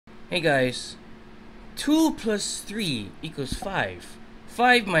Hey guys, 2 plus 3 equals 5.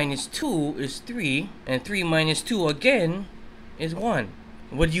 5 minus 2 is 3, and 3 minus 2 again is 1.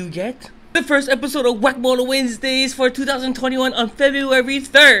 What do you get? The first episode of WEDNESDAYZ Wednesdays for 2021 on February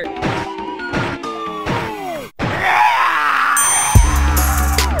 3rd.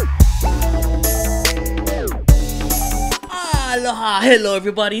 Aloha! Hello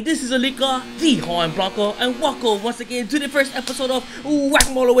everybody, this is Alika, the Hawaiian Blanco, and welcome once again to the first episode of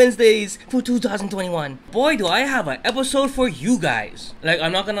WEDNESDAYZ Wednesdays for 2021. Boy, do I have an episode for you guys. Like,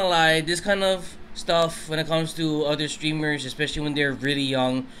 I'm not gonna lie, this kind of stuff when it comes to other streamers, especially when they're really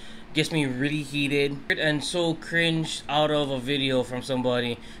young, gets me really heated and so cringed out of a video from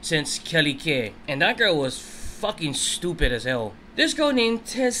somebody since Kelly K. And that girl was fucking stupid as hell. This girl named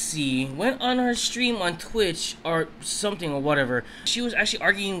Tessi went on her stream on Twitch or something or whatever. She was actually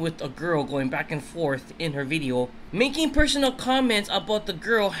arguing with a girl, going back and forth in her video, making personal comments about the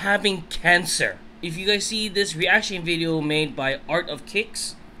girl having cancer. If you guys see this reaction video made by Art of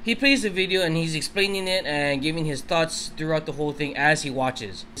Kicks, he plays the video and he's explaining it and giving his thoughts throughout the whole thing as he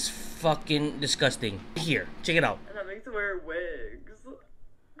watches. It's fucking disgusting. Here, check it out. And I'm having to wear wigs.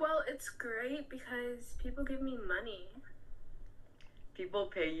 Well, it's great because people give me money. People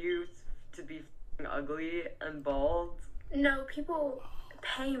pay you to be ugly and bald. No, people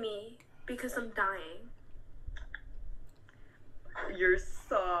pay me because I'm dying. You're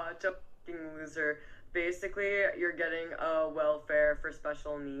such a loser. Basically, you're getting a welfare for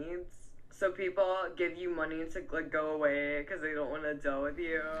special needs. So people give you money to like go away because they don't want to deal with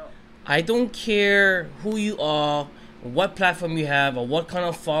you. I don't care who you are, what platform you have, or what kind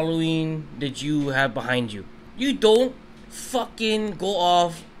of following that you have behind you. You don't fucking go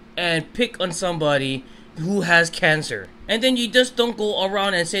off and pick on somebody who has cancer, and then you just don't go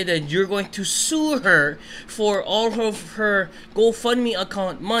around and say that you're going to sue her for all of her GoFundMe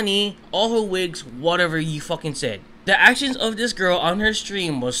account money, all her wigs, whatever you fucking said. The actions of this girl on her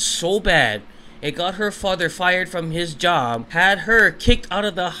stream was so bad, it got her father fired from his job, had her kicked out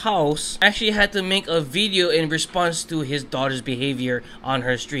of the house, actually had to make a video in response to his daughter's behavior on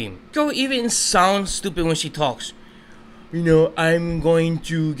her stream. Girl even sounds stupid when she talks. You know, I'm going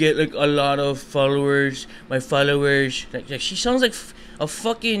to get like a lot of followers, my followers. Like she sounds like a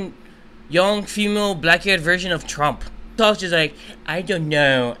fucking young female black-haired version of Trump. Talks just like, I don't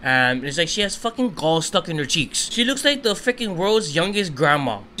know. It's like she has fucking gall stuck in her cheeks. She looks like the freaking world's youngest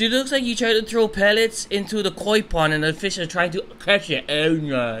grandma. She looks like you try to throw pellets into the koi pond and the fish are trying to catch it. Oh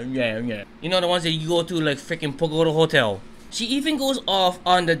no, no, no. You know the ones that you go to like freaking Pagoda Hotel. She even goes off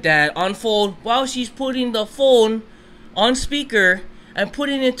on the dad on phone while she's putting the phone on speaker and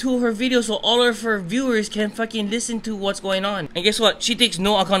putting it to her video so all of her viewers can fucking listen to what's going on. And guess what? She takes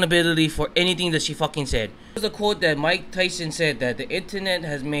no accountability for anything that she fucking said. There's a quote that Mike Tyson said that the internet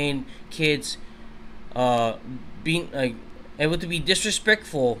has made kids being able to be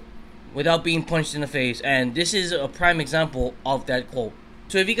disrespectful without being punched in the face, and this is a prime example of that quote.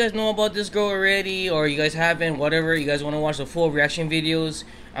 So if you guys know about this girl already, or you guys haven't, whatever, you guys want to watch the full reaction videos,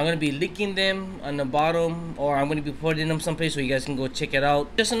 I'm going to be linking them on the bottom, or I'm going to be putting them someplace so you guys can go check it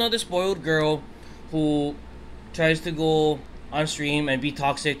out. Just another spoiled girl who tries to go on stream and be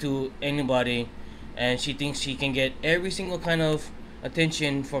toxic to anybody, and she thinks she can get every single kind of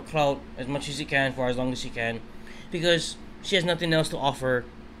attention for clout as much as she can for as long as she can, because she has nothing else to offer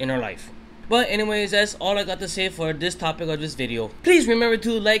in her life. But anyways, that's all I got to say for this topic of this video. Please remember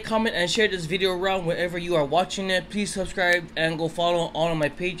to like, comment, and share this video around wherever you are watching it. Please subscribe and go follow all of my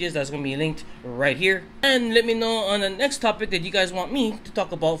pages. That's going to be linked right here. And let me know on the next topic that you guys want me to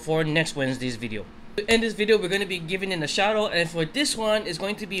talk about for next Wednesday's video. To end this video, we're going to be giving in a shout out, and for this one is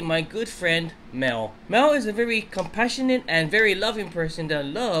going to be my good friend Mel. Mel is a very compassionate and very loving person that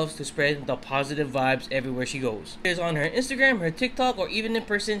loves to spread the positive vibes everywhere she goes. It's on her Instagram, her TikTok, or even in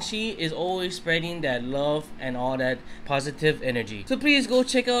person, she is always spreading that love and all that positive energy. So please go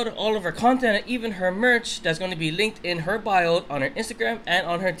check out all of her content and even her merch that's going to be linked in her bio on her Instagram and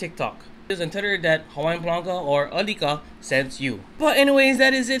on her TikTok. And tell her that Hawaiian Blanca or Alika sends you. But anyways,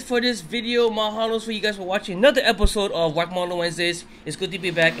 that is it for this video. Mahalos for you guys for watching another episode of WEDNESDAYZ Wednesdays. It's good to be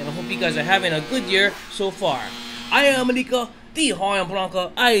back, and I hope you guys are having a good year so far. I am Alika, the Hawaiian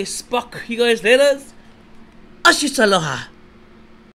Blanca. I spock you guys later. Ashis aloha.